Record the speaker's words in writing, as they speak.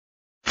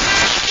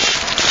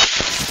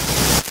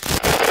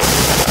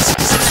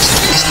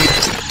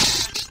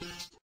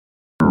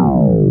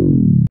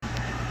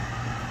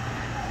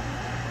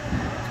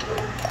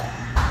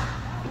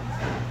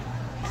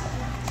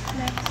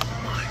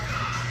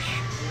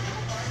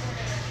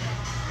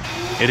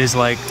It is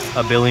like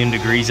a billion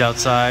degrees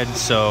outside,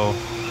 so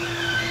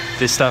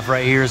this stuff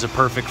right here is a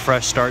perfect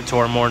fresh start to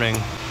our morning.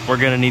 We're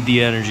gonna need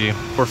the energy.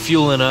 We're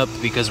fueling up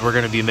because we're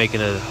gonna be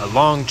making a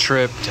long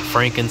trip to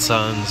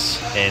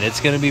Frankensons, and it's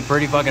gonna be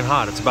pretty fucking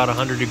hot. It's about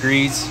 100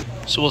 degrees,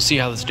 so we'll see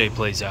how this day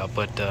plays out.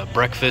 But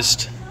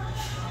breakfast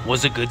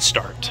was a good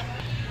start.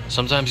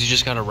 Sometimes you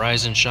just gotta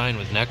rise and shine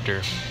with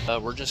Nectar.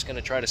 We're just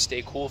gonna try to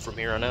stay cool from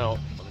here on out.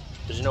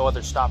 There's no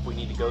other stop we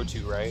need to go to,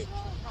 right?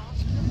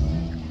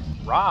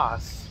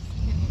 Ross?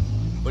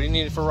 What do you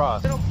need for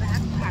Ross? A little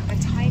backpack, a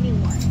tiny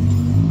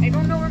one. I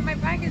don't know where my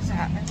bag is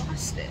at. I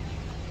lost it.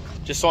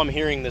 Just so I'm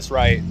hearing this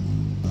right,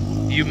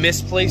 you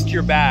misplaced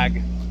your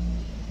bag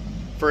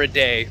for a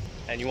day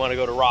and you want to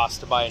go to Ross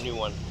to buy a new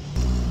one.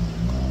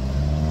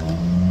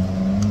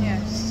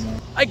 Yes.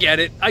 I get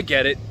it, I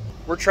get it.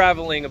 We're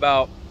traveling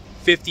about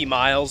 50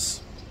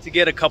 miles to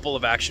get a couple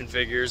of action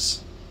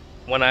figures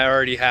when I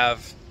already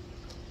have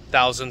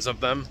thousands of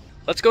them.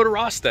 Let's go to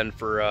Ross then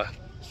for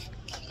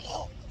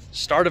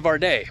start of our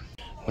day.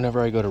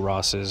 Whenever I go to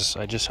Ross's,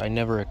 I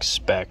never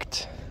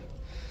expect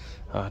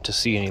to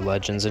see any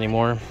legends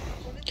anymore.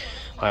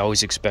 I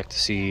always expect to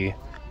see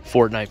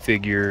Fortnite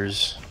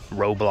figures,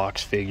 Roblox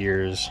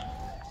figures.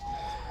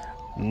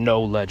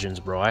 No legends,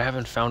 bro. I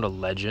haven't found a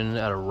legend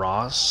at a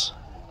Ross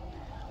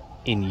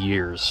in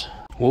years.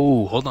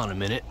 Whoa, hold on a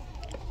minute.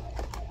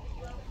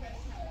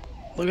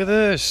 Look at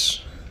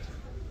this.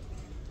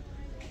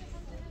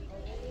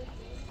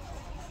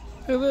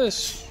 Look at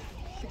this.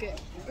 Okay,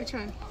 which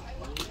one?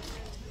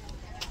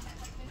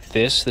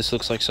 This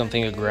looks like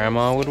something a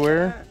grandma would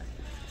wear.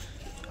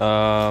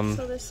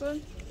 So this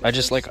one?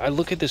 I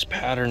look at this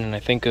pattern and I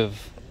think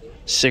of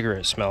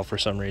cigarette smell for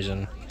some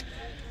reason.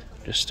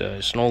 Just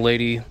an old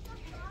lady.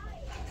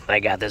 I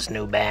got this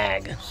new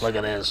bag. Look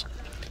at this.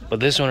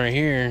 But this one right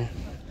here,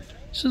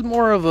 this is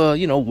more of a,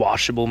 you know,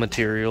 washable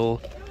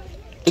material.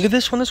 Look at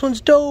this one. This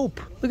one's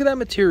dope. Look at that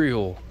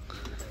material.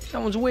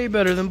 That one's way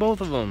better than both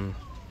of them.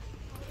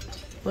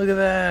 Look at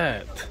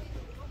that.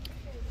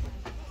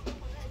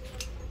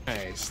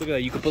 Nice. Look at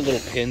that. You can put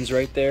little pins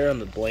right there on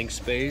the blank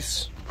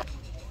space.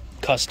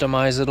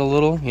 Customize it a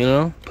little, you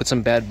know? Put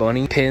some Bad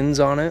Bunny pins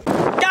on it.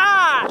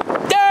 God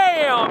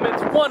damn!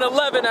 It's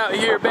 111 out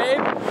here,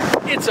 babe.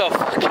 It's a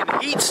fucking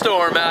heat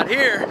storm out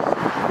here.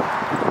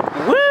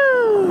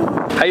 Woo!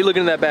 How you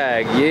looking in that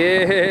bag?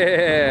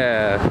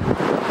 Yeah!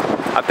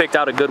 I picked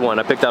out a good one.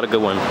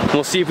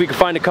 We'll see if we can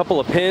find a couple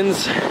of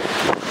pins. God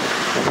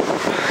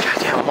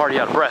damn, I'm already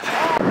out of breath.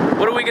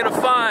 What are we gonna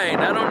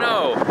find? I don't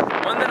know.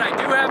 One that I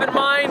do have in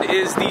mind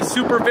is the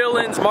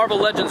Supervillains Marvel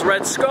Legends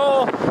Red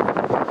Skull.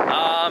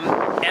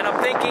 And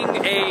I'm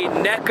thinking a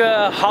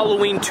NECA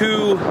Halloween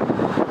 2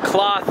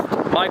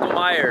 cloth Michael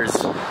Myers.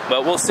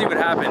 But we'll see what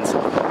happens.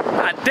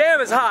 God damn,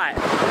 it's hot.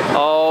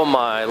 Oh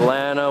my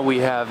Lana, we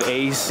have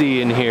AC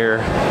in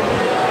here.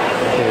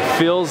 It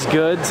feels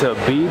good to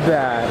be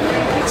back.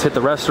 Let's hit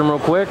the restroom real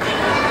quick.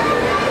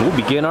 We'll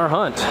begin our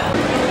hunt.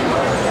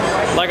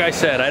 Like I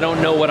said, I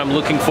don't know what I'm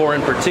looking for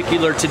in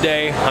particular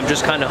today. I'm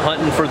just kind of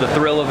hunting for the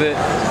thrill of it.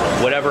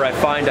 Whatever I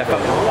find, I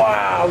find.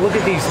 Wow, look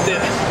at these.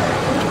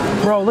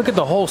 Bro, look at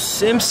the whole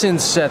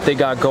Simpsons set they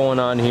got going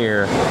on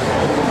here.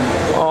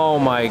 Oh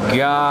my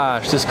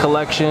gosh, this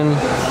collection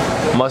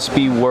must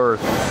be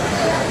worth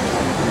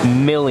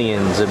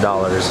millions of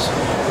dollars.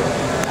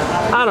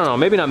 I don't know,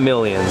 maybe not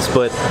millions,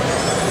 but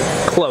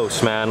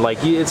close, man.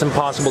 Like, it's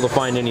impossible to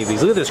find any of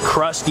these. Look at this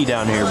Krusty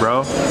down here,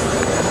 bro.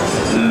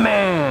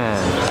 Man,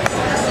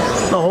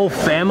 the whole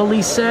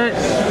family set.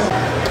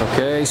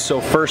 Okay, so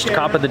first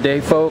cop of the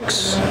day,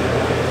 folks.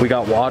 We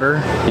got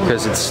water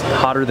because it's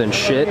hotter than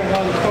shit.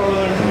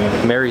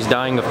 Mary's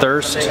dying of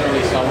thirst.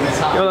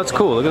 Yo, that's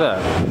cool, look at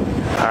that.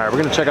 All right,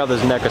 we're gonna check out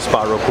this NECA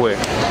spot real quick.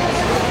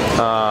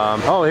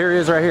 Oh, here he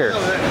is right here.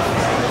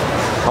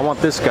 I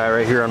want this guy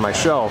right here on my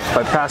shelf.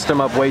 I passed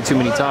him up way too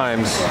many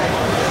times.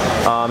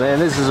 And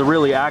this is a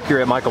really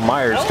accurate Michael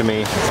Myers to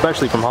me,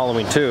 especially from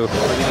Halloween 2.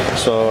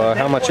 So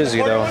how much is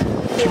he though?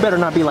 She better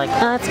not be like,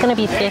 It's gonna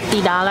be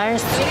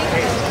 $50.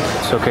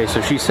 okay,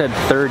 so she said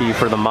 30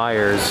 for the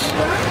Myers,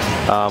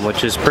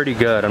 which is pretty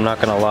good, I'm not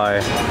gonna lie.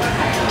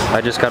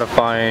 I just gotta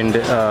find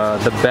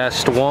the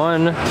best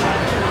one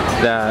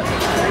that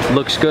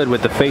looks good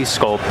with the face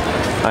sculpt.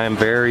 I am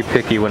very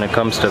picky when it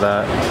comes to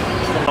that.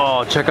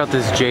 Oh, check out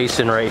this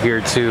Jason right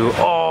here too.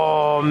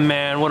 Oh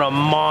man, what a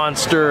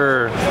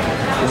monster.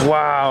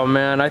 Wow,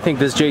 man, I think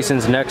this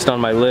Jason's next on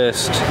my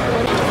list.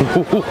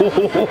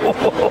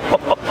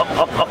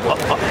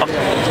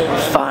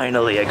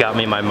 Finally, I got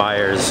me my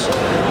Myers.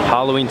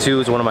 Halloween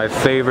 2 is one of my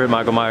favorite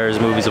Michael Myers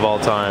movies of all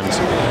times.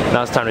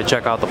 Now it's time to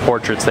check out the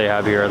portraits they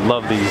have here. I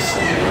love these.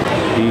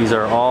 These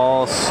are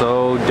all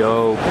so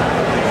dope.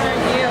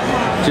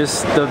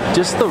 Just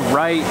the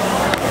right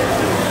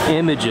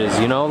images,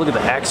 you know? Look at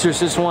the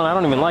Exorcist one. I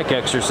don't even like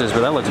Exorcist,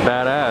 but that looks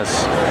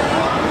badass.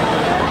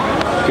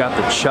 Got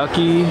the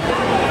Chucky,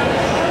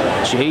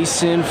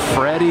 Jason,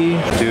 Freddy.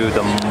 Dude,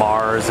 the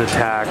Mars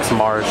Attacks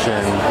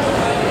Martian.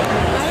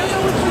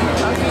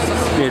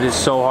 It it is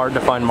so hard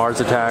to find Mars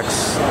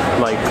Attacks,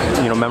 like,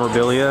 you know,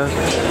 memorabilia,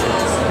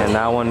 and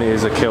that one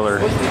is a killer.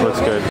 Looks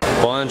good.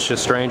 Bunch of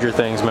Stranger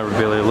Things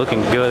memorabilia,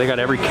 looking good. They got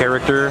every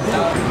character.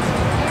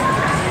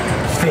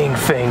 Fing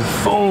Fang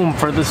Foam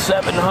for the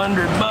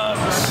 700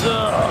 bucks.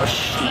 Oh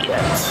shit.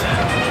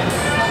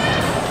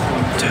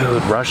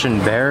 Dude, Russian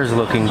Bear's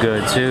looking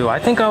good too. I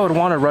think I would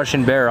want a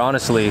Russian Bear,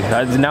 honestly.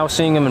 Now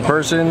seeing him in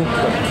person,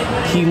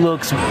 he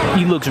looks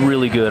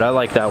really good. I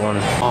like that one.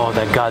 Oh,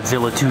 that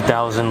Godzilla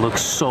 2000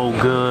 looks so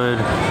good.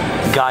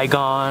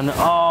 Gigon.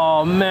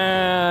 Oh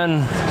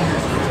man.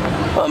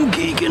 I'm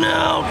geeking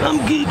out. I'm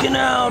geeking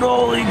out.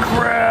 Holy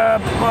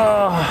crap.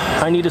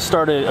 I need to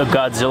start a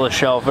Godzilla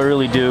shelf. I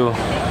really do.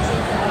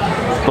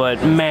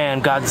 But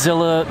man,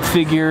 Godzilla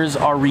figures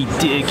are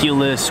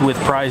ridiculous with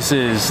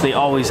prices. They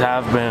always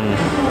have been.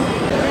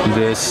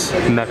 This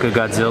Mecha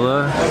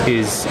Godzilla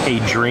is a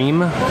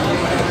dream.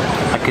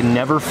 I could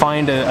never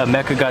find a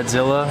Mecha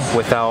Godzilla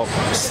without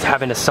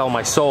having to sell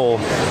my soul.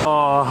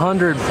 Oh,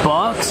 100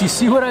 bucks? You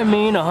see what I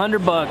mean?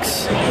 100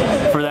 bucks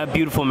for that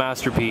beautiful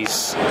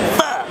masterpiece.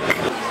 Fuck!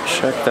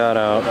 Check that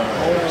out.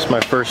 It's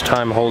my first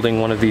time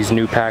holding one of these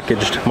new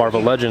packaged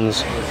Marvel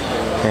Legends,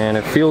 and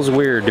it feels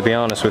weird, to be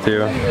honest with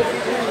you.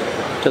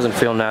 It doesn't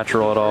feel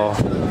natural at all.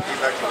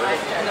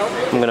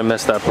 I'm gonna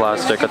miss that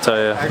plastic, I tell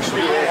you.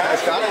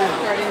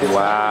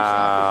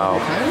 Wow.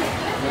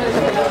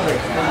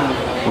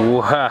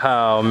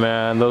 Wow,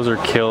 man, those are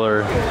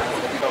killer.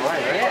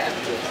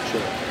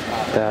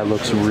 That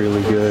looks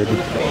really good.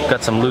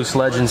 Got some loose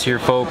Legends here,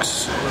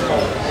 folks.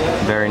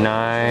 Very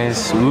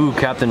nice. Ooh,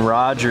 Captain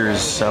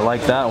Rogers. I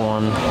like that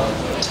one.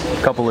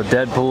 A couple of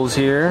Deadpools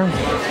here.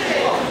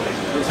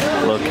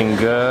 Looking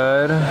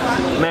good.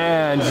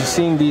 Man, just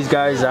seeing these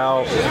guys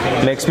out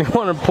makes me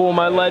want to pull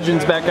my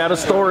Legends back out of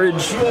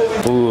storage.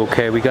 Ooh,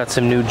 okay, we got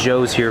some new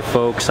Joes here,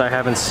 folks. I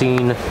haven't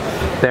seen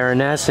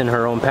Baroness in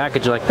her own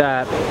package like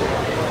that.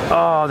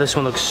 Oh, this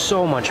one looks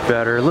so much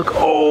better. Look,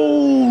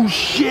 oh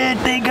shit,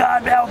 they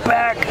got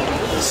Outback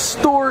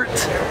Stort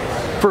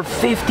for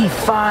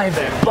 55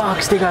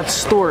 bucks. They got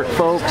Stort,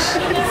 folks.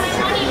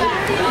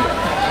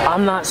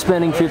 I'm not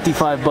spending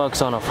 55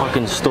 bucks on a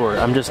fucking Stort.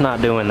 I'm just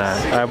not doing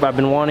that. I've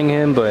been wanting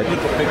him, but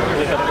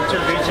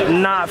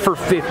not for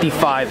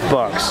 55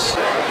 bucks.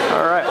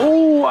 All right.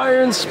 Ooh,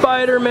 Iron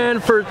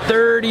Spider-Man for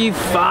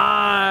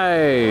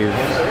 35.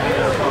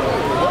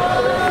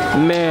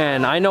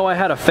 Man, I know I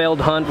had a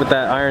failed hunt with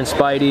that Iron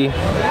Spidey,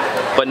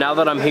 but now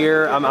that I'm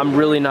here, I'm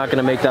really not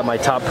gonna make that my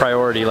top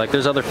priority. Like,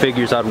 there's other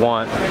figures I'd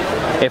want.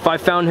 If I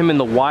found him in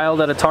the wild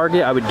at a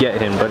Target, I would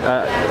get him, but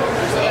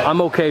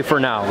I'm okay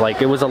for now.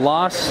 Like, it was a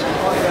loss,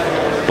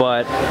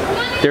 but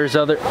there's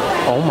other,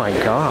 oh my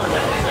God.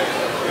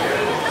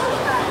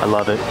 I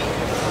love it.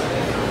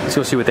 Let's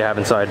go see what they have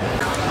inside.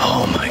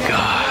 Oh my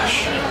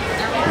gosh.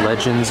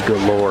 Legends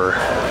galore.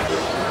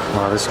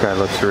 Wow, this guy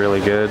looks really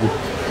good.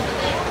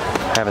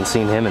 Haven't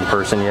seen him in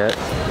person yet.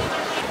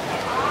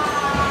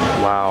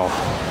 Wow.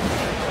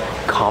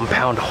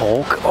 Compound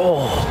Hulk.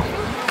 Oh,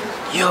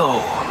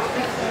 yo.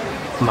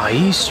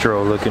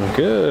 Maestro looking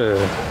good.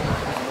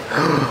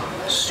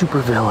 Super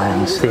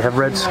villains. They have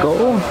Red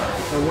Skull.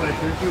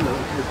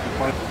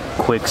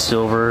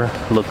 Quicksilver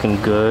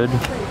looking good.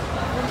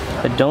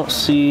 I don't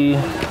see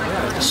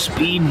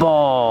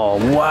Speedball.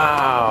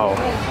 Wow.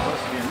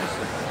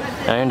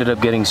 I ended up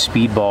getting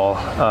Speedball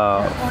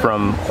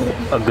from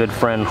a good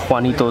friend,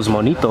 Juanitos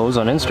Monitos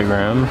on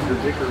Instagram,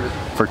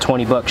 for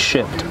 20 bucks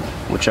shipped,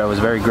 which I was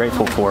very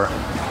grateful for.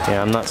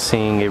 Yeah, I'm not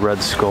seeing a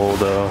Red Skull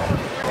though.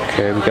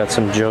 Okay, we got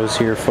some Joes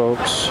here,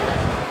 folks.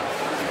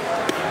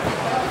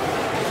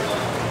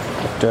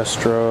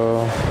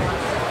 Destro.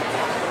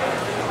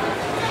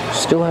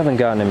 Still haven't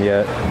gotten him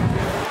yet.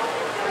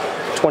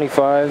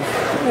 25.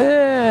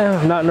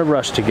 Not in a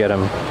rush to get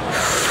him.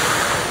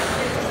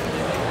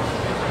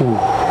 Ooh.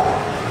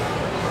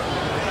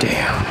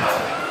 Damn.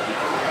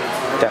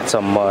 That's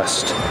a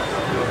must.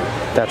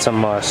 That's a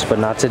must, but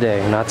not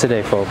today. Not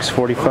today, folks.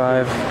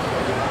 45. A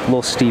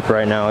little steep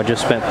right now. I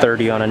just spent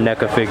 30 on a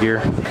NECA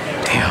figure.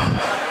 Damn.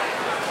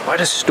 Why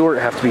does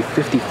Stort have to be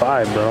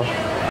 55, bro?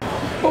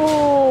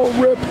 Oh,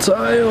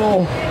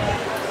 Reptile.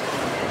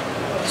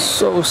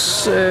 So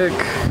sick.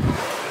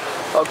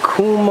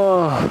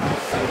 Akuma.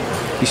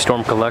 These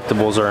Storm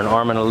collectibles are an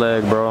arm and a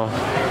leg, bro.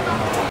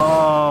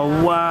 Oh,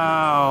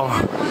 wow.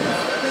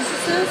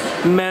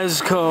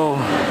 Mezco.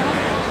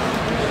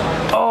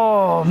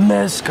 Oh,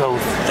 Mezco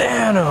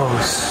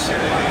Thanos.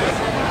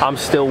 I'm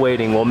still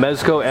waiting. Will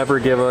Mezco ever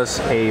give us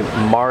a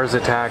Mars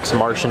Attacks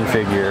Martian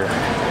figure?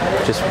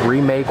 Just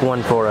remake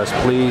one for us,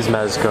 please,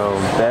 Mezco.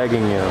 I'm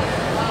begging you.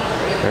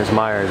 There's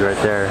Myers right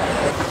there.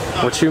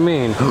 What you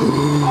mean?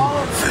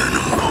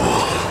 Venom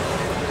Pool.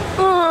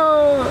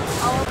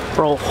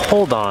 Bro,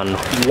 hold on.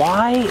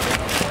 Why?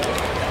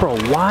 Bro,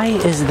 why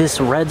is this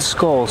Red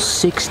Skull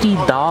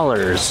 $60?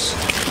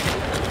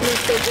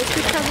 Just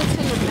because it's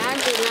in the bag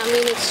does not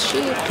mean it's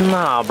cheap.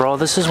 Nah, bro,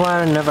 this is why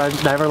I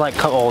never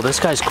like, oh, this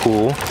guy's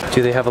cool.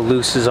 Do they have a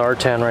loose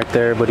Zartan right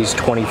there, but he's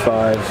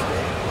 25.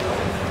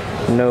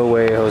 No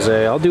way,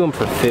 Jose. I'll do him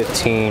for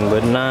 15,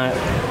 but not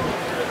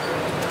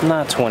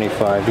Not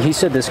 25. He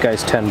said this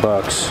guy's 10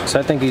 bucks. So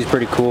I think he's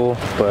pretty cool,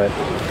 but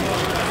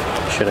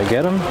should I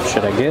get him?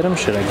 Should I get him?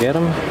 Should I get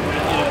him?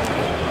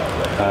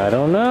 I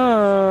don't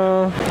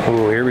know.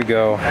 Ooh, here we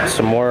go.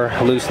 Some more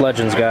loose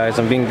legends, guys.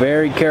 I'm being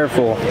very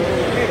careful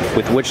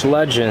with which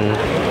legend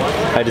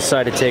I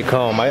decide to take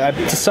home. I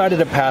decided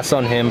to pass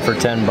on him for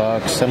 10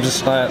 bucks. I'm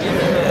just not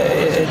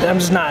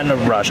in a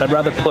rush. I'd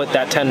rather put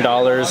that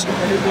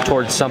 $10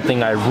 towards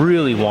something I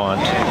really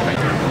want.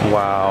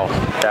 Wow,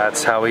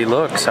 that's how he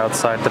looks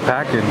outside the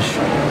package.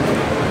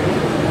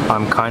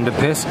 I'm kind of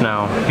pissed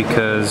now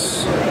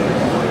because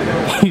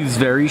he's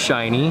very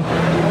shiny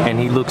and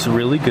he looks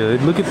really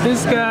good. Look at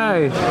this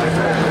guy.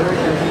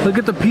 Look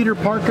at the Peter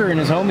Parker and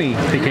his homie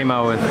they came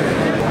out with.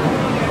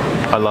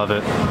 I love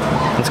it.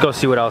 Let's go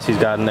see what else he's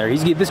got in there.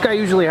 This guy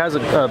usually has a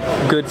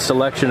good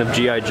selection of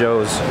G.I.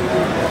 Joes.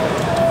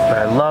 But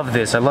I love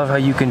this. I love how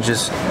you can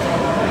just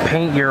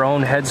paint your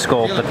own head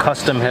sculpt, the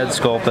custom head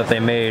sculpt that they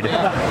made.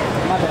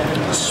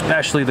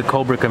 Especially the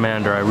Cobra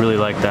Commander. I really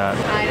like that.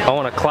 I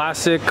want a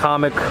classic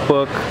comic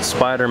book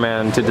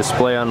Spider-Man to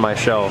display on my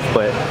shelf.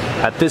 But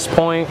at this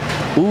point,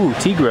 ooh,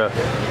 Tigra.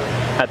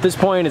 At this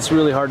point, it's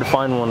really hard to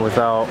find one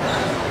without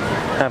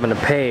having to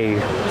pay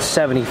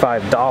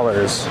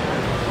 $75.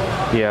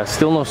 Yeah,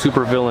 still no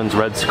Super Villains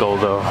Red Skull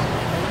though.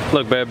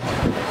 Look, babe.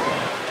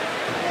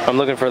 I'm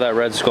looking for that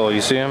Red Skull.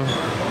 You see him?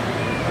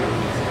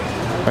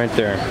 Right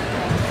there.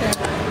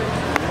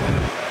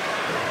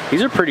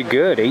 These are pretty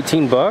good.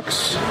 18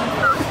 bucks.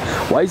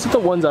 Why is it the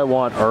ones I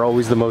want are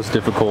always the most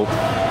difficult?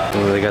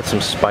 Ooh, they got some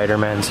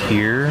Spider-Mans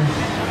here.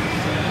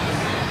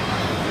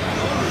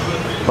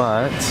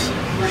 But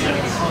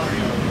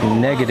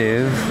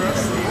negative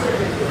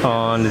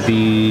on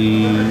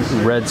the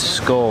Red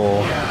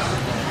Skull.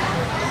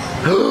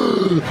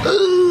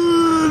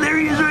 There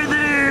he is right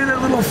there,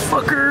 that little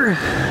fucker.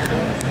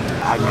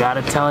 I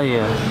gotta tell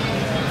you,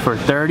 for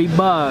 30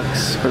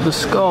 bucks for the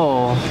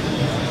skull,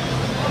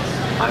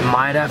 I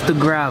might have to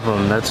grab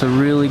him. That's a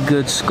really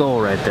good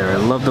skull right there. I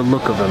love the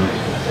look of him.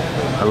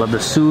 I love the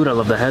suit, I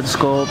love the head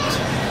sculpt.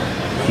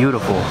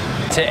 Beautiful.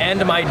 To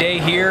end my day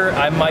here,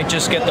 I might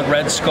just get the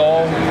Red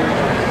Skull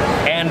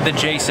and the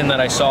Jason that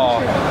I saw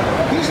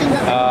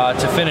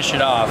to finish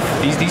it off.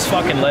 These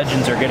fucking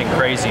legends are getting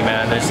crazy,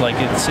 man. There's like,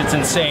 it's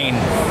insane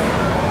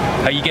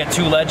how you get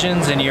 2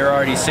 legends and you're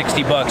already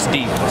 60 bucks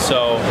deep.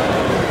 So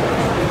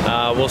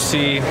we'll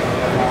see.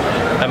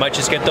 I might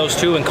just get those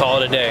 2 and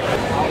call it a day.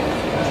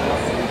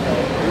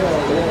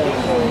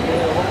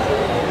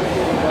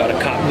 Gotta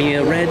cop me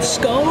a Red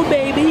Skull,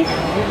 baby.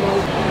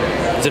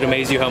 Does it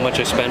amaze you how much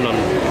I spend on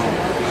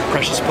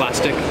precious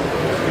plastic?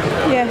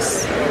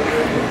 Yes.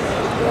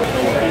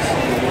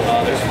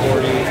 There's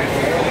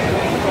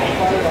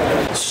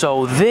 40.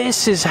 So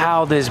this is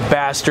how this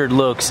bastard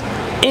looks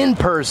in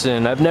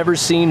person. I've never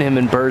seen him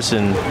in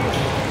person.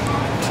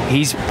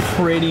 He's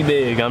pretty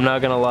big, I'm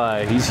not gonna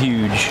lie. He's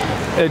huge.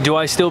 Do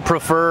I still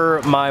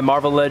prefer my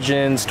Marvel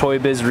Legends Toy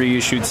Biz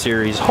reissued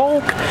series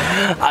Hulk?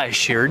 I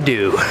sure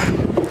do.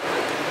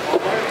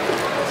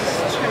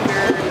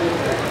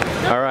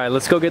 All right,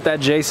 let's go get that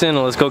Jason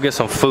and let's go get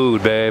some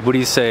food, babe. What do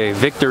you say?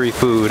 Victory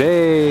food,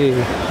 hey.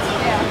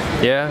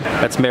 Yeah,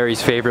 that's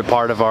Mary's favorite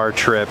part of our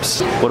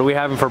trips. What are we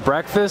having for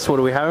breakfast? What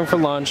are we having for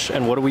lunch?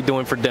 And what are we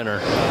doing for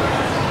dinner?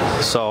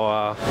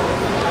 So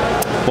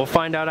we'll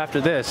find out after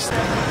this.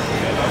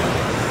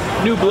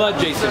 New blood,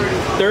 Jason.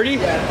 30?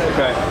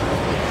 Okay.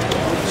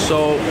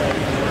 So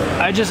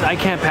I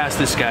can't pass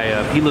this guy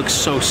up. He looks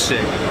so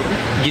sick.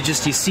 You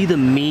see the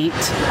meat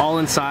all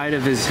inside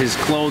of his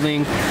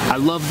clothing. I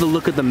love the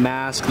look of the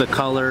mask, the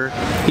color.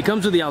 He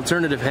comes with the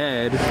alternative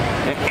head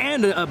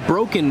and a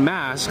broken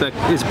mask that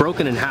is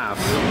broken in half.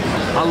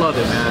 I love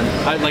it,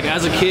 man. Like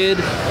as a kid,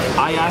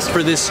 I asked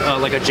for this,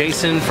 like a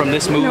Jason from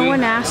this movie. No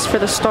one asked for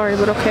the story,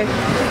 but okay.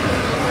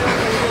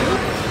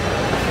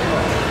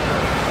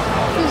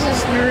 What is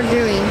this nerd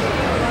doing?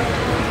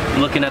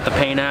 Looking at the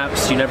paint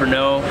apps, you never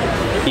know.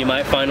 You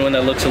might find one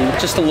that looks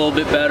just a little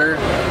bit better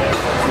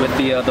with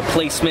the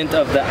placement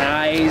of the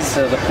eyes,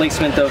 the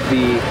placement of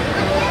the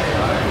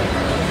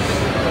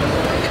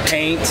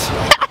paint.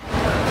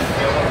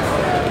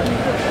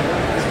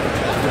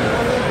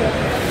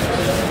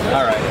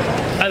 All right,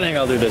 I think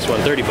I'll do this one.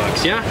 30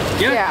 bucks. Yeah?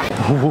 Yeah.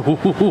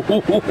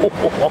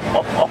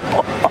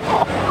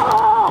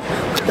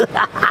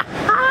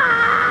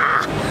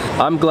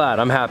 I'm glad.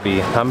 I'm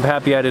happy. I'm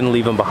happy I didn't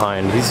leave him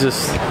behind. He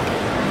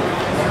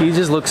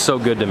just looks so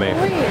good to me.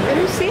 Wait, let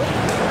me see.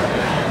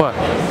 What?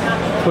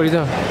 What are you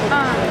doing?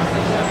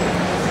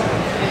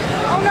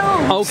 Oh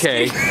no.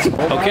 Okay.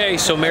 Okay,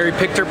 so Mary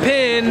picked her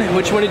pin.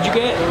 Which one did you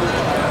get?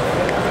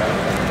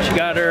 She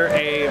got her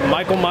a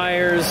Michael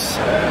Myers.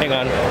 Hang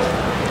on.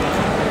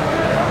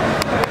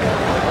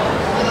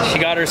 She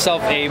got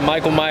herself a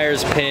Michael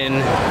Myers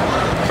pin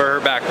for her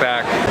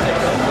backpack.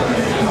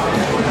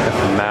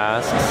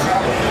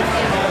 Masks.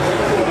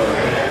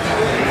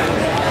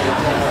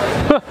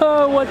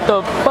 What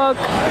the fuck?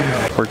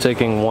 We're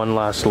taking one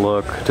last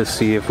look to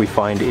see if we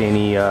find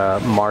any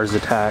Mars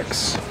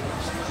attacks.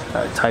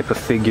 type of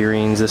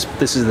figurines.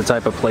 This is the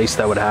type of place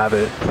that would have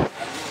it.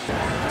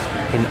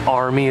 An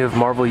army of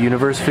Marvel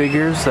Universe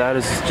figures. That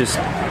is just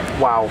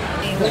wow.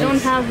 We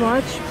don't have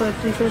much, but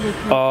we could.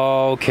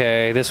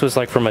 Okay, this was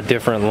like from a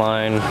different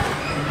line.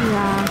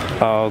 Yeah.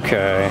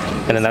 Okay,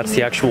 and then that's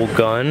the actual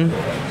gun.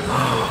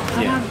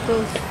 I have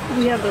those.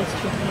 We have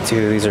those too.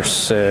 Dude, these are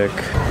sick.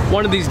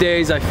 One of these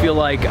days, I feel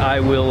like I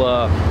will.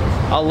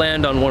 I'll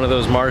land on one of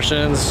those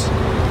Martians.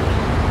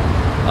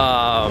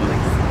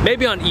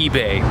 Maybe on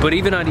eBay, but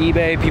even on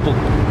eBay, people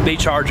they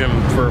charge them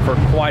for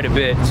quite a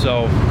bit.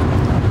 So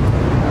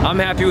I'm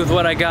happy with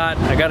what I got.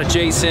 I got a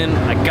Jason.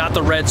 I got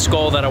the Red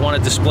Skull that I want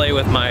to display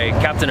with my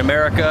Captain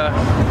America.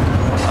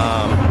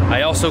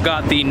 I also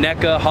got the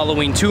NECA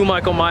Halloween 2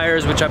 Michael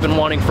Myers, which I've been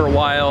wanting for a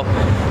while.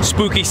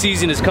 Spooky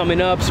season is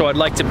coming up, so I'd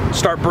like to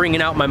start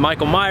bringing out my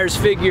Michael Myers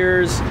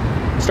figures,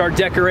 start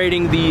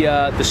decorating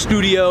the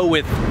studio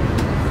with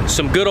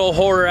some good old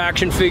horror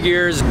action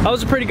figures. That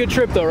was a pretty good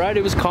trip though, right?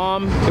 It was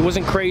calm. It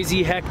wasn't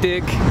crazy,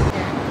 hectic.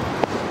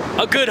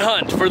 A good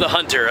hunt for the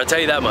hunter, I'll tell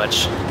you that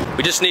much.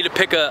 We just need to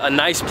pick a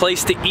nice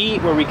place to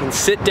eat where we can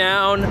sit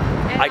down.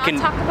 And I can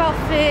talk about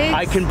figs.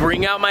 I can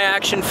bring out my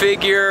action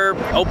figure,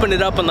 open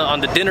it up on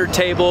the dinner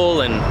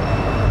table, and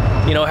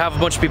you know, have a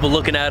bunch of people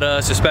looking at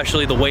us,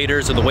 especially the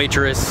waiters or the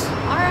waitress. All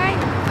right,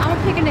 I'm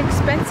gonna pick an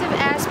expensive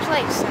ass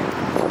place.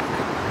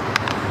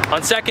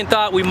 On second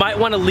thought, we might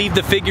want to leave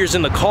the figures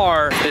in the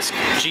car. This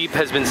Jeep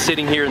has been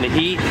sitting here in the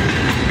heat.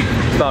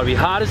 It's about to be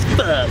hot as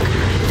fuck.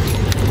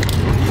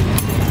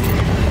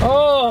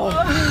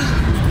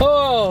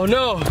 Oh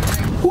no.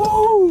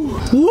 Woo!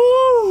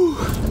 Woo!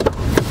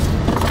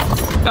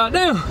 God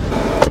damn.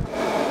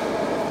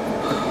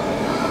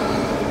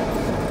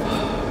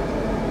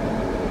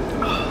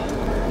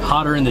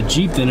 Hotter in the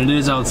Jeep than it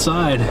is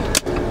outside.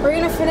 We're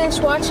gonna finish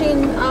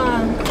watching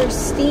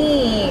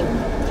Christine,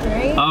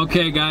 right?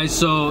 Okay guys,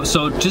 so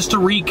just to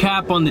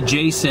recap on the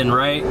Jason,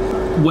 right?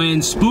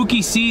 When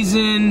spooky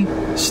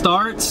season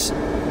starts,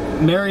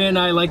 Mary and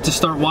I like to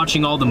start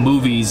watching all the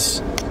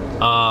movies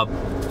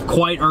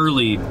quite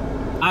early.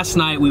 Last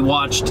night we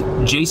watched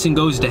Jason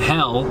Goes to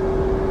Hell,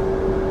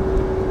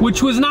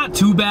 which was not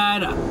too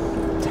bad.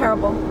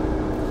 Terrible.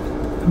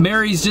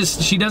 Mary's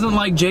just, she doesn't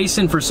like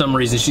Jason for some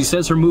reason. She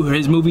says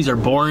his movies are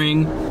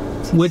boring,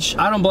 which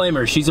I don't blame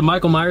her. She's a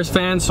Michael Myers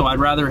fan, so I'd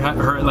rather have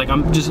her, like,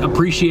 I'm just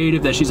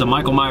appreciative that she's a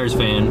Michael Myers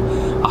fan,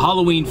 a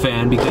Halloween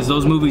fan, because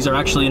those movies are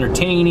actually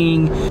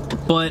entertaining.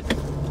 But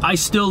I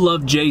still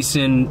love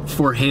Jason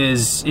for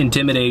his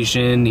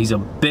intimidation. He's a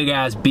big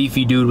ass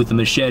beefy dude with a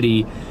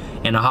machete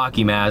and a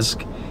hockey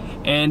mask,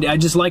 and I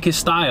just like his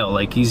style.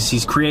 Like,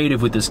 he's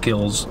creative with his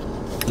kills.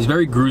 He's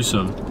very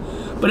gruesome.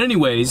 But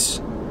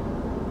anyways,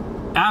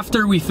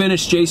 after we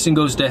finished Jason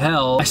Goes to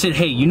Hell, I said,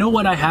 hey, you know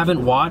what I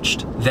haven't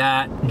watched?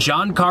 That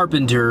John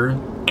Carpenter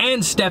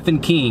and Stephen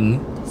King.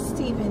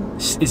 Stephen.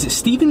 Is it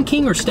Stephen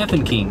King or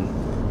Stephen King?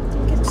 I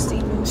think it's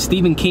Stephen.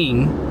 Stephen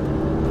King.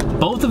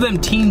 Both of them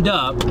teamed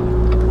up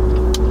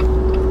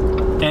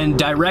and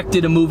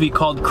directed a movie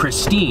called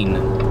Christine,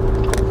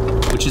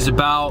 which is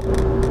about,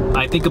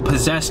 I think, a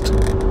possessed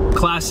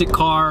classic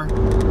car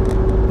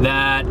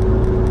that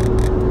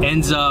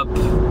ends up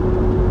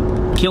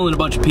killing a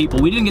bunch of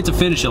people. We didn't get to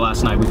finish it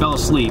last night. We fell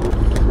asleep.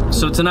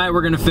 So tonight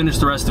we're gonna finish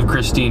the rest of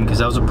Christine, because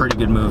that was a pretty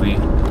good movie,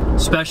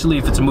 especially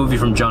if it's a movie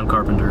from John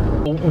Carpenter.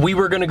 We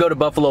were gonna go to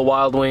Buffalo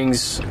Wild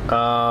Wings,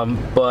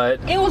 but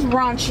it was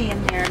raunchy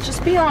in there.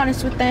 Just be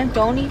honest with them.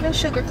 Don't even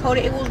sugarcoat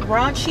it. It was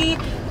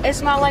raunchy. It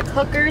smelled like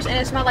hookers and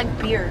it smelled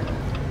like beer.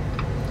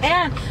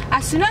 And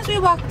as soon as we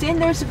walked in,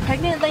 there was a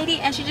pregnant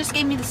lady and she just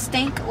gave me the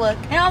stank look.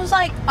 And I was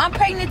like, I'm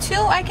pregnant too.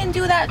 I can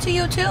do that to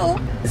you too.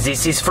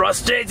 This is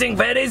frustrating.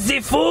 Where is the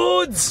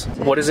foods?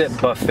 What is it?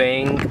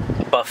 Buffang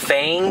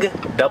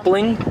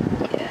dumpling?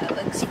 Yeah,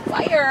 looks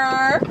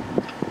fire.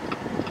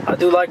 I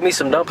do like me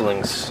some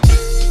dumplings.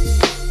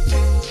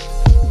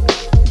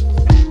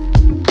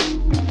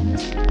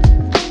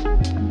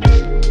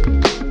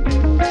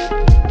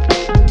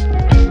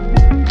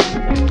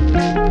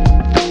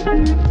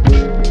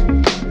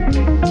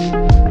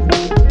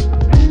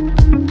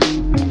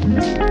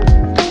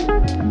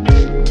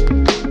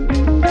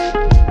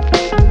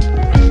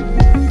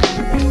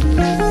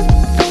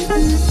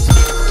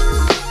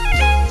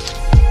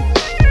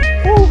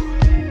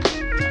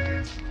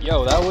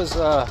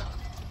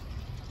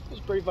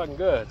 Pretty fucking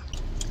good.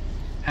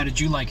 How did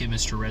you like it,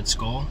 Mr. Red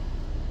Skull?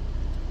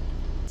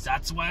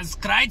 That was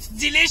quite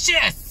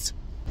delicious!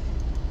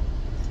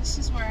 This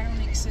is where I don't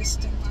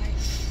exist in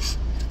life.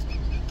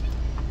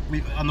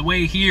 On the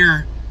way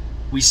here,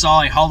 we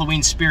saw a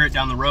Halloween Spirit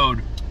down the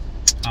road.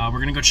 We're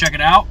gonna go check it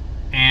out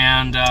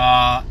and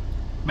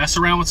mess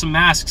around with some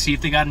masks, see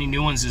if they got any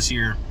new ones this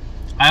year.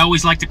 I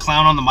always like to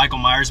clown on the Michael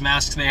Myers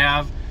masks they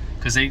have,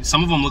 because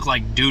some of them look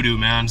like doo-doo,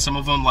 man. Some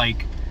of them,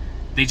 like,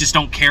 they just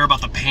don't care about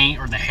the paint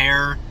or the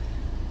hair.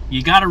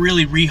 You gotta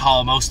really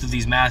rehaul most of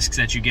these masks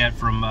that you get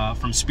from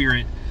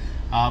Spirit.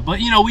 But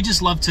you know, we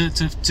just love to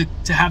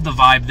have the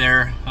vibe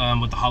there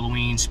with the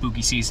Halloween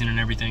spooky season and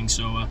everything.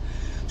 So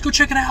let's go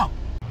check it out.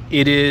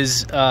 It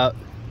is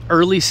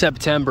early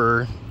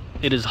September,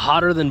 It is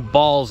hotter than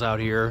balls out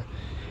here,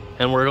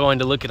 and we're going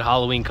to look at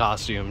Halloween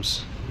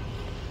costumes.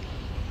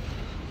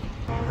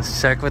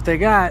 Let's check what they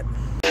got.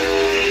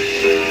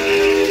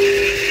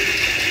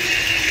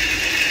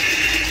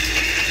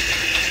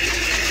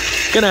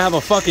 Gonna have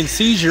a fucking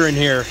seizure in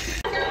here.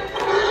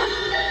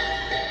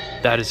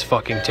 That is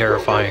fucking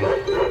terrifying. Are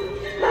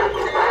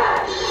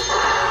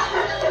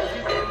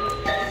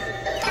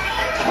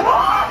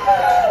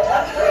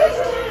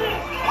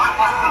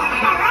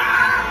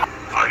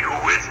you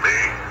with me?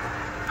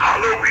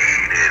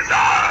 Halloween is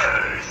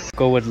ours.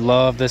 Go would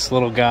love this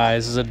little guy.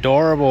 This is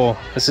adorable.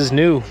 This is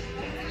new.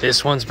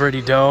 This one's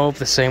pretty dope.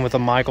 The same with the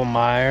Michael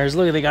Myers.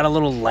 Look, they got a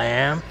little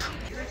lamp.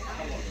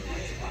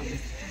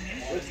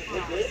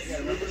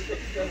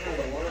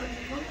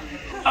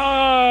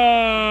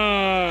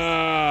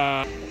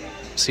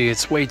 See,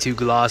 it's way too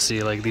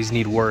glossy. Like, these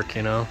need work,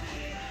 you know?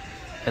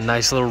 A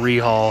nice little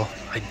rehaul.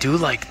 I do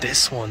like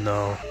this one,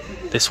 though.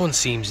 This one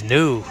seems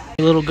new.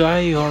 Hey, little guy,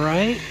 you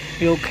alright?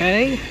 You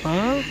okay?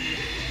 Huh?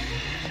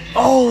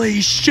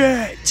 Holy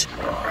shit!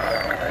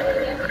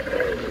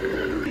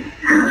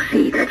 I'll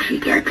see that she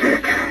gets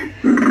it.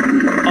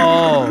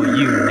 Oh,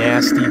 you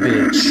nasty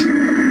bitch.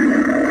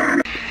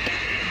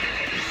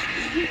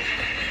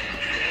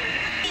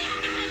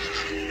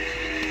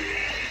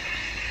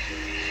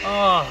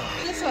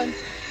 Oh. This one.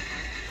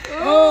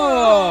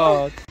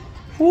 Oh.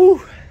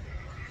 Woo.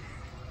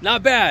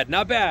 Not bad,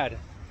 not bad.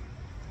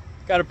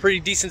 Got a pretty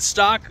decent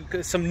stock,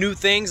 some new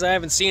things I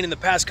haven't seen in the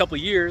past couple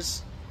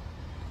years.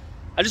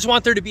 I just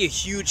want there to be a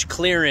huge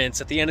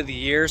clearance at the end of the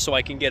year so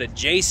I can get a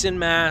Jason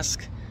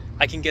mask.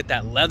 I can get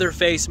that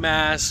Leatherface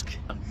mask.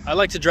 I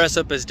like to dress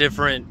up as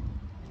different,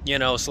 you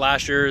know,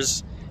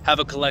 slashers. Have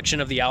a collection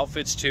of the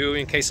outfits too,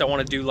 in case I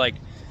want to do like,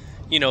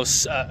 you know,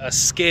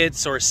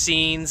 skits or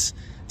scenes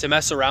to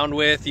mess around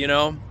with, you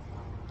know.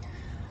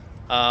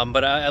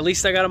 But at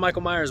least I got a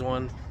Michael Myers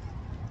one.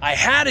 I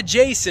had a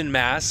Jason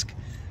mask,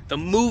 the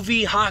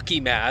movie hockey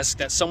mask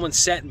that someone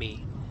sent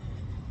me,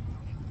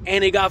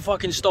 and it got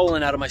fucking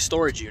stolen out of my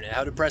storage unit.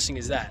 How depressing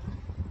is that?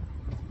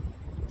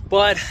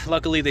 But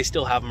luckily they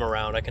still have them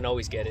around. I can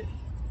always get it.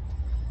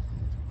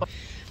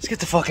 Let's get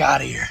the fuck out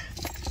of here.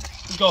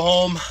 Let's go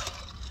home.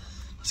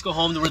 Let's go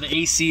home to where the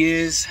AC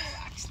is.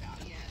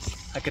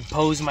 I could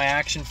pose my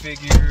action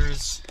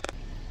figures.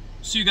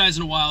 See you guys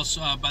in a while,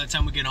 so, by the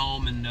time we get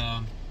home, and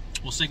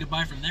we'll say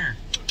goodbye from there.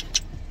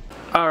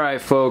 All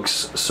right,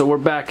 folks, so we're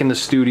back in the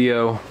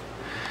studio.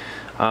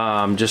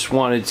 Just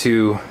wanted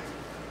to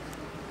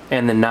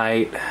end the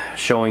night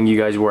showing you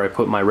guys where I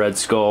put my Red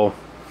Skull.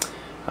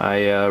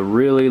 I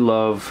really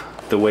love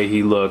the way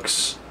he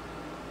looks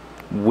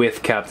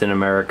with Captain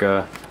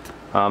America.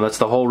 That's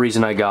the whole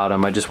reason I got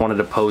him. I just wanted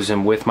to pose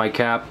him with my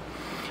cap.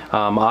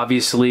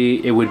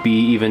 Obviously, it would be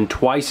even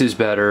twice as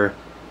better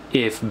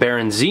if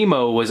Baron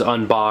Zemo was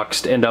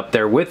unboxed and up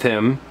there with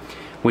him,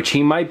 which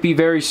he might be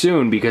very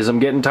soon because I'm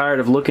getting tired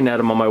of looking at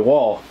him on my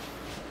wall.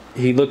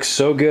 He looks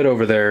so good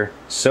over there,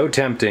 so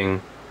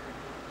tempting,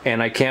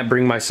 and I can't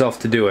bring myself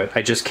to do it.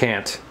 I just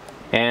can't.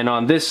 And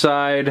on this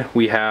side,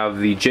 we have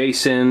the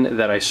Jason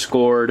that I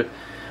scored.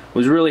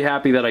 Was really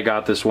happy that I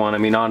got this one. I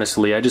mean,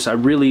 honestly, I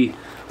really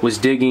was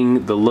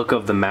digging the look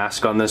of the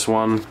mask on this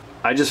one.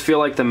 I just feel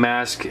like the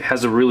mask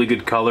has a really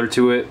good color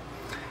to it.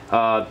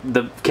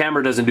 The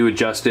camera doesn't do it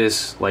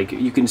justice. Like,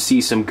 you can see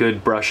some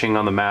good brushing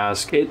on the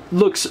mask. It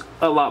looks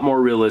a lot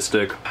more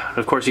realistic.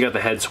 Of course, you got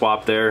the head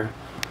swap there.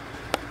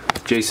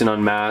 Jason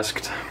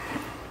unmasked.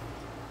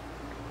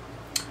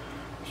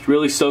 Just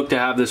really stoked to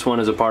have this one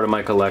as a part of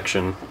my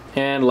collection.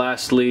 And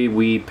lastly,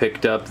 we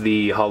picked up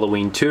the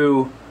Halloween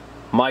 2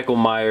 Michael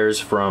Myers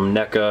from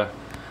NECA.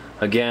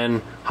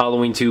 Again,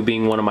 Halloween 2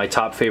 being one of my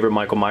top favorite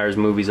Michael Myers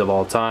movies of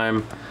all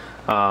time.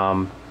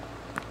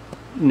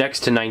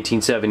 Next to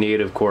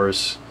 1978, of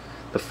course,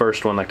 the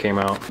first one that came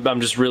out.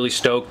 I'm just really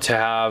stoked to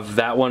have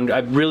that one. I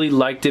really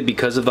liked it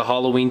because of the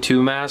Halloween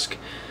 2 mask.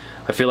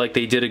 I feel like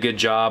they did a good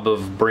job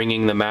of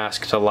bringing the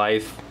mask to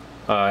life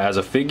as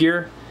a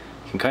figure.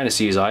 You can kind of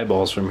see his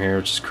eyeballs from here,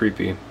 which is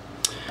creepy.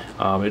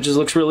 It just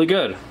looks really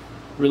good.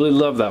 Really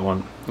love that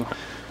one.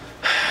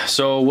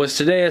 So, was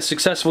today a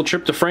successful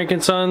trip to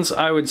Frankensons?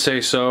 I would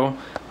say so.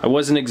 I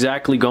wasn't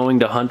exactly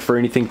going to hunt for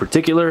anything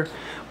particular,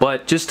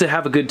 but just to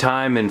have a good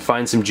time and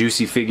find some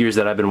juicy figures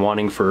that I've been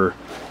wanting for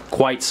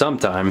quite some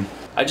time.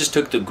 I just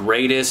took the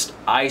greatest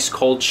ice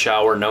cold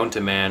shower known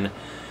to man.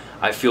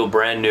 I feel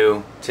brand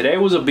new. Today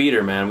was a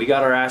beater, man. We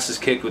got our asses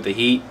kicked with the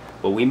heat,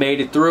 but we made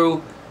it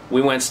through.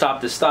 We went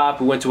stop to stop.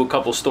 We went to a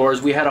couple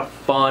stores. We had a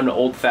fun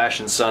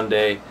old-fashioned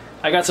Sunday.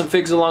 I got some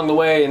figs along the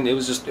way, and it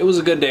was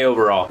a good day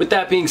overall. With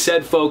that being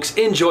said, folks,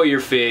 enjoy your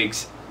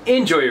figs,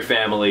 enjoy your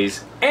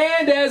families,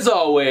 and as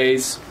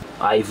always,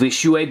 I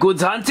wish you a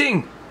good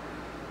hunting.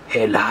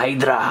 Hail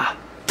Hydra.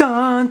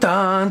 Dun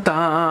dun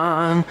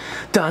dun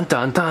dun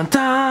dun dun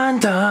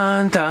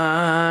dun dun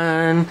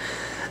dun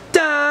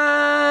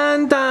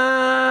dun dun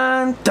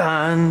dun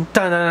dun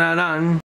dun dun.